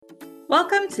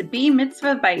Welcome to Bee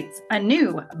Mitzvah Bites, a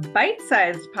new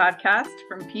bite-sized podcast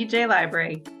from PJ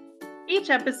Library. Each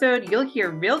episode, you'll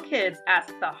hear real kids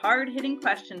ask the hard-hitting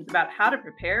questions about how to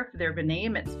prepare for their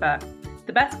B'nai Mitzvah.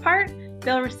 The best part?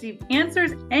 They'll receive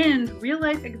answers and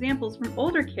real-life examples from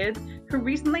older kids who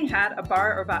recently had a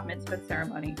bar or bat mitzvah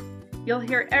ceremony. You'll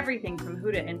hear everything from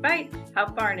who to invite,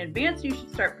 how far in advance you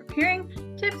should start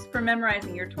preparing, tips for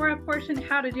memorizing your Torah portion,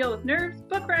 how to deal with nerves,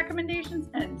 book recommendations,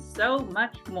 and so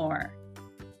much more.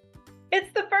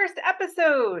 It's the first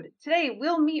episode! Today,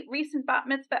 we'll meet recent bat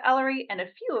mitzvah Ellery and a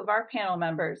few of our panel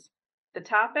members. The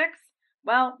topics?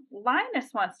 Well,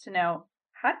 Linus wants to know,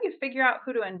 how do you figure out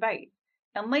who to invite?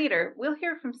 And later, we'll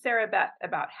hear from Sarah Beth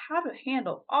about how to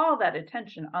handle all that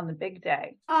attention on the big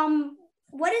day.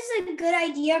 What is a good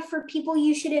idea for people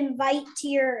you should invite to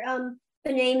your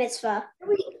B'nai Mitzvah?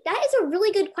 That is a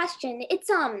really good question.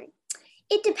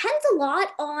 It depends a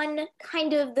lot on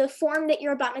kind of the form that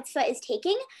your bat mitzvah is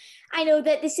taking. I know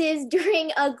that this is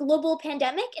during a global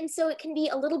pandemic, and so it can be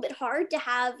a little bit hard to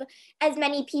have as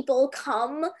many people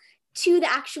come to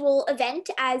the actual event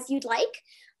as you'd like.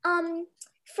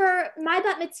 For my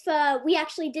bat mitzvah, we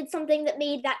actually did something that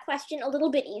made that question a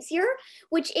little bit easier,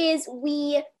 which is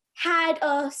we had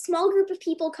a small group of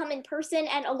people come in person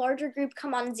and a larger group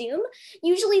come on Zoom.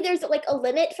 Usually there's like a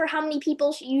limit for how many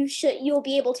people you'll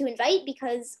be able to invite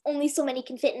because only so many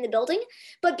can fit in the building.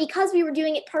 But because we were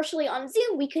doing it partially on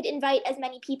Zoom, we could invite as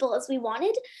many people as we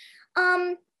wanted.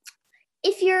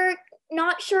 If you're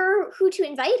not sure who to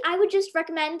invite, I would just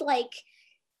recommend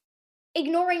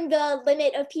ignoring the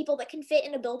limit of people that can fit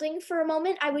in a building for a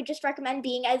moment. I would just recommend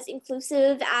being as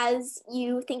inclusive as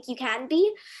you think you can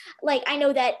be. I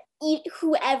know that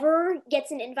whoever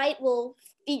gets an invite will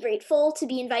be grateful to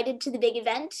be invited to the big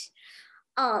event.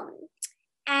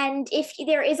 And if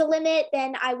there is a limit,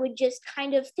 then I would just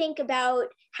kind of think about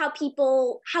how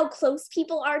close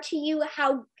people are to you,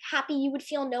 how happy you would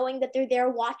feel knowing that they're there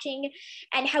watching,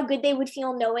 and how good they would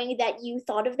feel knowing that you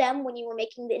thought of them when you were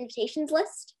making the invitations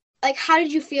list. How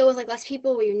did you feel with less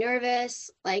people? Were you nervous?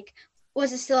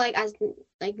 Was it still as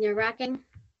nerve-wracking?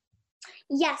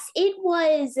 Yes, it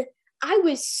was. I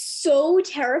was so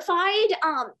terrified.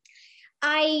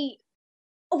 I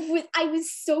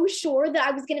was so sure that I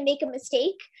was gonna make a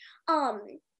mistake.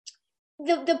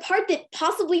 The part that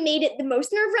possibly made it the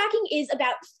most nerve-wracking is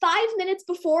about 5 minutes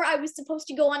before I was supposed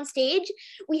to go on stage,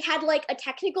 we had a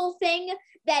technical thing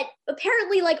that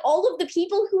apparently all of the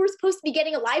people who were supposed to be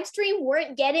getting a live stream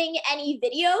weren't getting any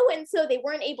video, and so they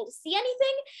weren't able to see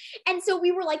anything. And so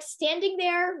we were standing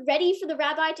there ready for the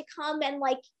rabbi to come and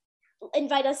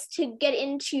invite us to get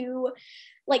into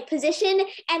position,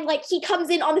 and he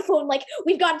comes in on the phone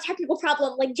we've got a technical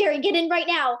problem, Jerry, get in right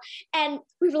now. And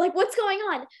we were what's going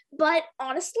on? But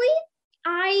honestly,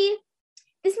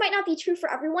 this might not be true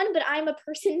for everyone, but I'm a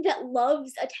person that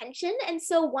loves attention. And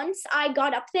so once I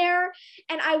got up there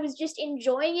and I was just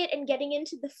enjoying it and getting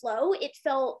into the flow, it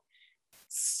felt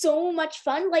so much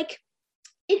fun.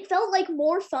 It felt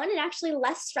more fun and actually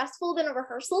less stressful than a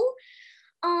rehearsal.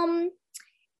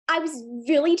 I was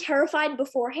really terrified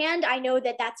beforehand. I know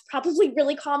that that's probably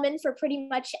really common for pretty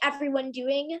much everyone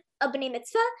doing a B'nai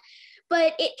Mitzvah,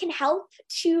 but it can help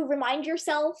to remind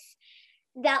yourself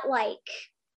that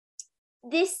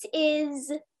this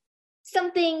is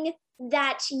something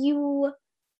that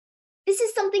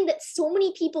so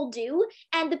many people do,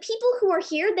 and the people who are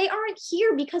here, they aren't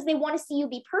here because they want to see you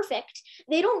be perfect.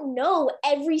 They don't know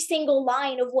every single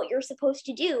line of what you're supposed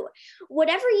to do.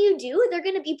 Whatever you do, they're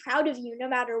going to be proud of you no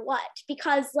matter what,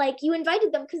 because you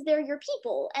invited them because they're your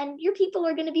people, and your people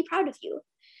are going to be proud of you.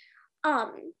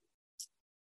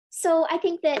 So I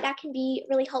think that can be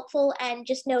really helpful, and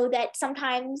just know that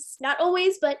sometimes, not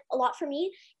always, but a lot for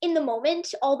me, in the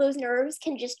moment, all those nerves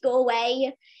can just go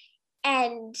away,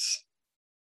 and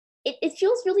it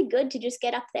feels really good to just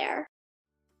get up there.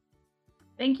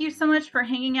 Thank you so much for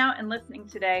hanging out and listening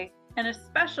today. And a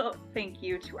special thank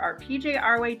you to our PJ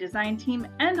Arway design team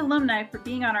and alumni for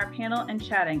being on our panel and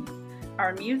chatting.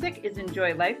 Our music is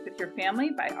Enjoy Life with Your Family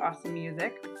by Awesome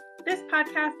Music. This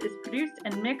podcast is produced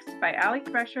and mixed by Ali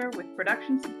Thresher with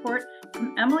production support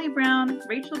from Emily Brown,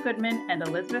 Rachel Goodman, and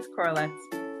Elizabeth Korlitz.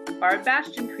 Barb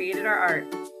Bastion created our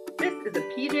art. This is a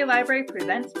PJ Library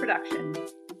Presents production.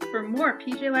 For more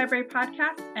PJ Library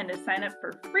podcasts and to sign up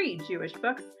for free Jewish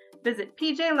books, visit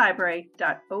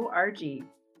pjlibrary.org.